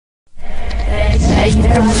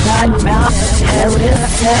You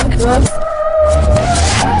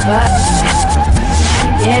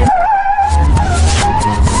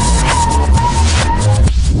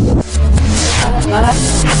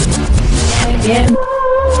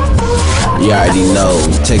already know,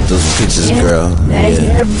 take those pictures, girl.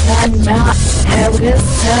 Yeah.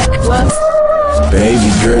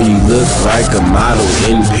 Baby girl, you look like a model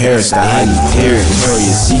in Paris. The honey Terry,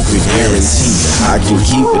 Victoria's Secret guarantee. I can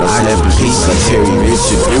keep it, I'm snapping piece like Terry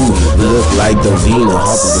Richard. Ooh, look like Davina,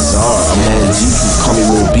 Harper Bazaar. I'm on G, call me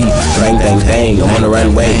Lil B. Bang, bang, bang, I'm on the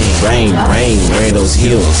runway. Rain, rain, wear those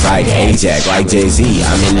heels like Ajax, like Jay-Z.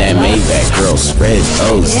 I'm in that Maybach, girl, spread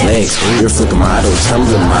those legs. You're a freaking model,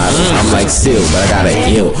 tumbling model. I'm like Seal, but I got a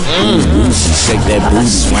ill. Ooh, she shake that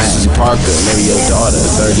booty. Susie Parker, marry your daughter,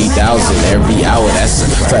 30,000 every hour. That's a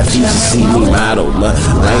fat feature, see me model.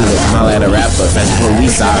 Language, smile at a rapper. Fast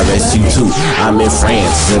police, I arrest you too. I'm in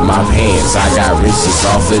France, in my pants. I got riches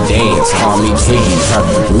off the dance. Call me Twiggy,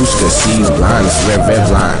 Rushka, she's blind. She red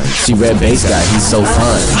blind. She red bass guy, he's so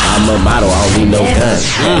fun. I'm a model, I don't need no gun.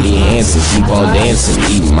 Eddie Hanson, keep on dancing,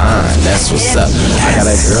 eat mine. That's what's up. I got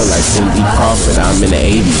a girl like Cindy Crawford. I'm in the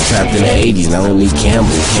 80s, trapped in the 80s. Naomi Campbell,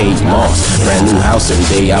 Kate Moss. Brand new house every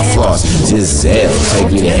day, I floss. Giselle, take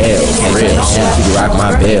me to hell, for real. You can rock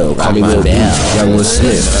my bell, call me Lil B, Young Will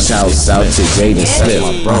Smith. Shouts out to Jaden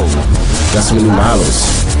Smith. Bro, got so many models,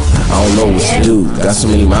 I don't know what to do. Got so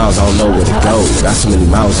many miles, I don't know where to go. Got so many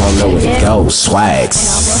miles, I don't know where to go. Swags.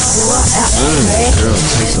 Girl,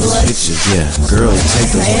 take those pictures. Yeah, girl, take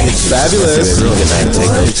those pictures. Fabulous. Girl, take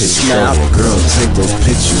those pictures. Girl, take those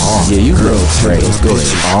pictures. Yeah, you girl, take those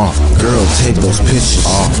pictures. Girl, take those pictures.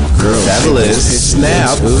 Girl, fabulous.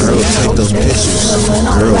 Snap. Girl, take those pictures.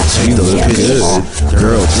 Girl, take those pictures.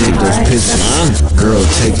 Girl, take those pictures. Girl,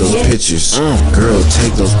 take those pictures. Girl,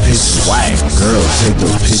 take those pictures. Swag. Girl, take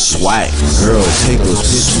those pictures. Swag. Girl, take those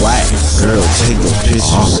pictures. Swag. Girl, take those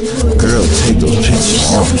pictures. Girl, take those pictures.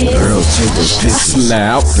 Girl, take those pictures.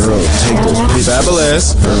 Snap. Girl, take those pictures.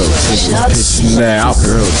 Fabulous. Girl, take those pictures. Snap.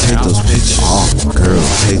 Girl, take those pictures. Girl,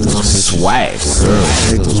 take those pictures. Swag. Girl,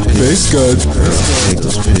 take those pictures. Bass good. Girl, take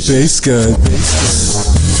those pictures. Bass good.